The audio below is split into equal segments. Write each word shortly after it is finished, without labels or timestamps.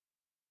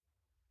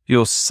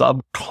Your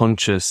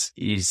subconscious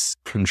is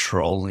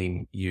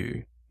controlling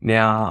you.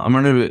 Now, I'm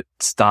going to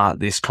start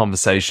this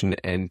conversation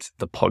and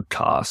the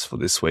podcast for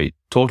this week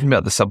talking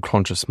about the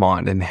subconscious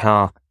mind and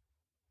how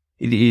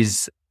it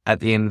is,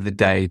 at the end of the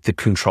day, the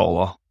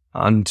controller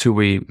until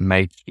we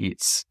make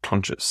it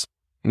conscious.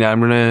 Now, I'm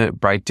going to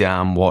break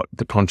down what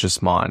the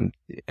conscious mind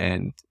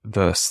and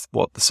versus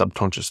what the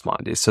subconscious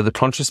mind is. So the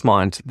conscious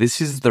mind, this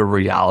is the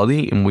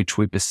reality in which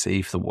we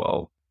perceive the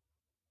world.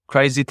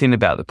 Crazy thing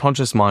about the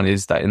conscious mind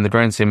is that in the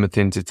grand scheme of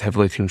things, it's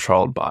heavily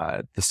controlled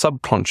by the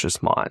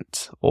subconscious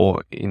mind,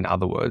 or in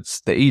other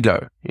words, the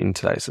ego in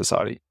today's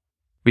society.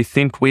 We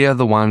think we are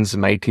the ones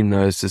making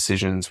those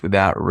decisions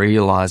without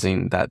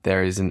realizing that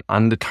there is an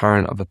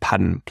undercurrent of a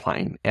pattern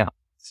playing out.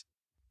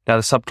 Now,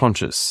 our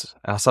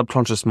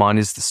subconscious mind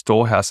is the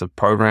storehouse of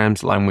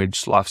programs,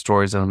 language, life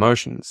stories, and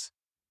emotions.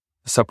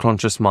 The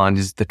subconscious mind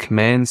is the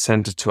command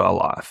center to our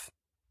life.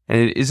 And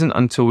it isn't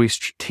until we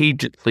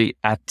strategically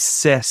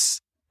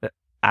access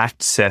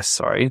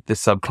the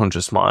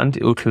subconscious mind,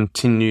 it will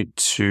continue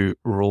to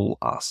rule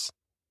us.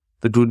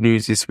 The good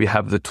news is we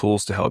have the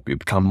tools to help you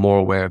become more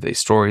aware of these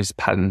stories,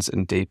 patterns,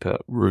 and deeper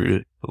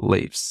rooted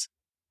beliefs.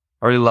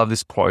 I really love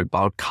this quote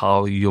by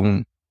Carl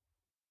Jung.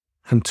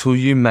 Until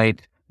you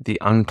make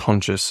the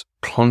unconscious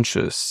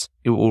conscious,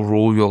 it will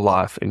rule your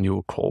life and you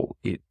will call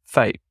it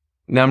fate.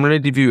 Now, I'm going to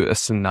give you a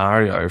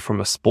scenario from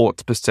a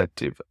sports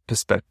perspective.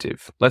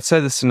 Let's say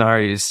the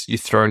scenario is you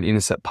throw an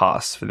intercept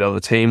pass for the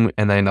other team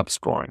and they end up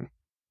scoring.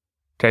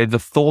 Okay, the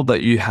thought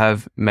that you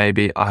have,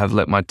 maybe I have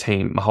let my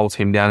whole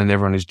team down and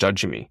everyone is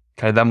judging me.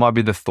 Okay, that might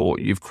be the thought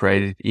you've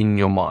created in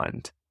your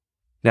mind.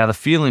 Now, the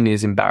feeling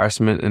is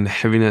embarrassment and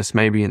heaviness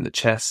maybe in the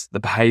chest. The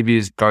behavior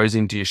goes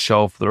into your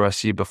shell for the rest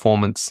of your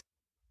performance.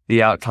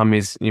 The outcome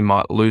is you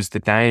might lose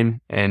the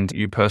game and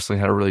you personally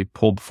had a really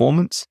poor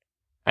performance.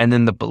 And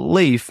then the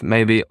belief,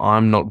 maybe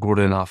I'm not good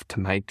enough to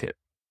make it.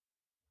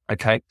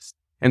 Okay,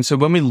 and so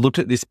when we look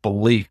at this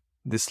belief,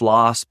 this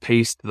last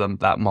piece to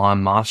that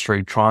mind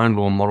mastery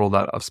triangle model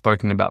that I've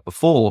spoken about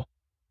before,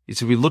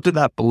 is if we look at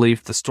that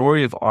belief, the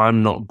story of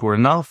I'm not good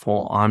enough,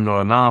 or I'm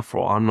not enough,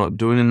 or I'm not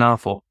doing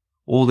enough, or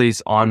all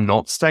these I'm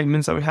not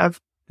statements that we have,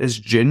 there's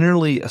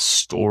generally a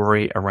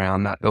story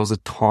around that. There was a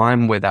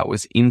time where that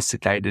was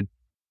instigated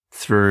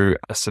through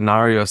a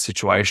scenario, a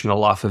situation, a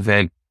life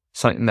event,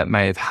 something that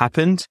may have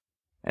happened,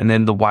 and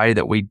then the way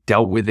that we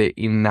dealt with it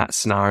in that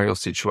scenario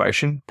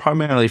situation,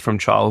 primarily from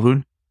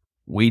childhood,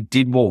 we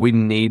did what we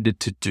needed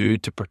to do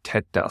to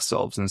protect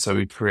ourselves. And so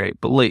we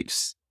create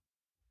beliefs.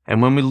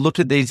 And when we look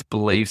at these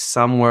beliefs,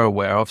 some we're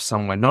aware of,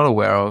 some we're not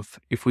aware of,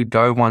 if we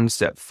go one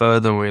step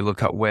further and we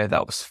look at where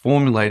that was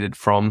formulated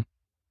from,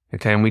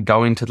 okay, and we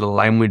go into the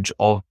language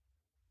of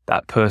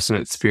that person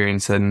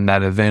experience and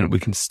that event, we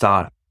can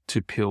start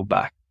to peel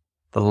back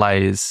the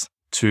layers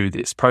to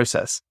this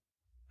process.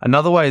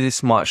 Another way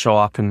this might show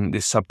up in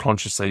this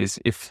subconsciously is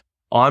if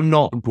I'm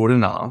not good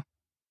enough,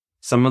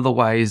 some of the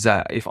ways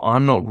that if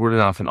I'm not good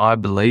enough and I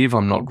believe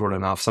I'm not good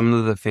enough, some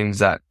of the things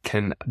that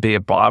can be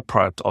a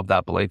byproduct of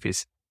that belief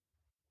is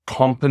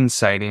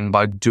compensating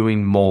by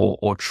doing more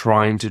or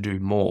trying to do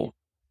more.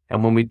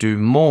 And when we do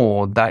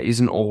more, that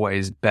isn't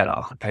always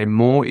better. Okay,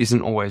 more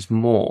isn't always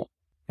more.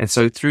 And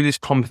so through this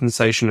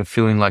compensation of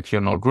feeling like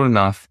you're not good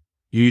enough,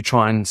 you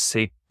try and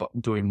seek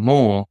doing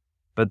more,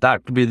 but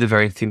that could be the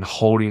very thing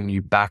holding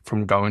you back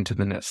from going to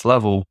the next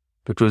level,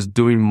 because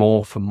doing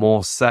more for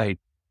more's sake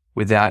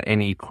without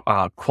any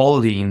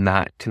quality in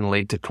that can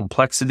lead to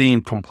complexity,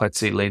 and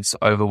complexity leads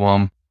to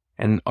overwhelm.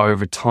 And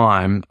over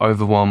time,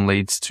 overwhelm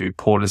leads to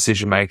poor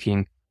decision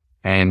making,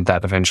 and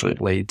that eventually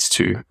leads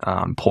to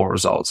poor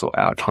results or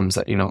outcomes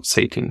that you're not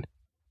seeking.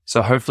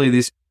 So hopefully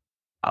this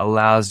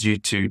allows you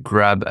to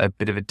grab a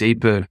bit of a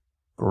deeper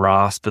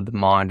grasp of the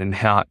mind and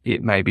how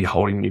it may be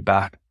holding you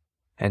back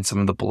and some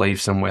of the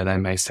beliefs and where they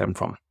may stem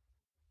from.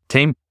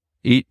 Team,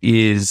 it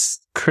is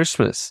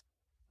Christmas.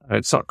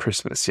 It's not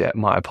Christmas yet.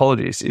 My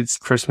apologies. It's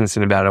Christmas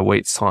in about a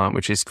week's time,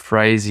 which is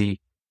crazy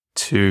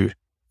to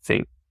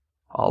think.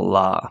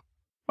 Allah.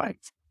 Wait,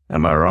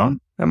 am I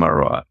wrong? Am I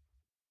right?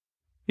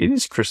 It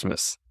is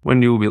Christmas.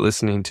 When you will be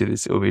listening to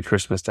this, it will be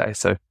Christmas Day.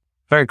 So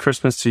Merry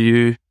Christmas to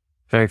you.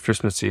 Merry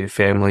Christmas to your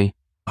family.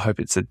 I hope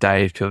it's a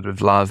day filled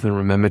with love, and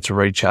remember to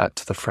reach out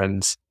to the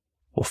friends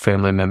or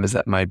family members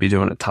that may be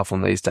doing it tough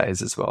on these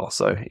days as well.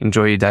 So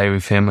enjoy your day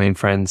with family and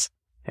friends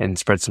and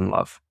spread some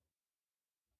love.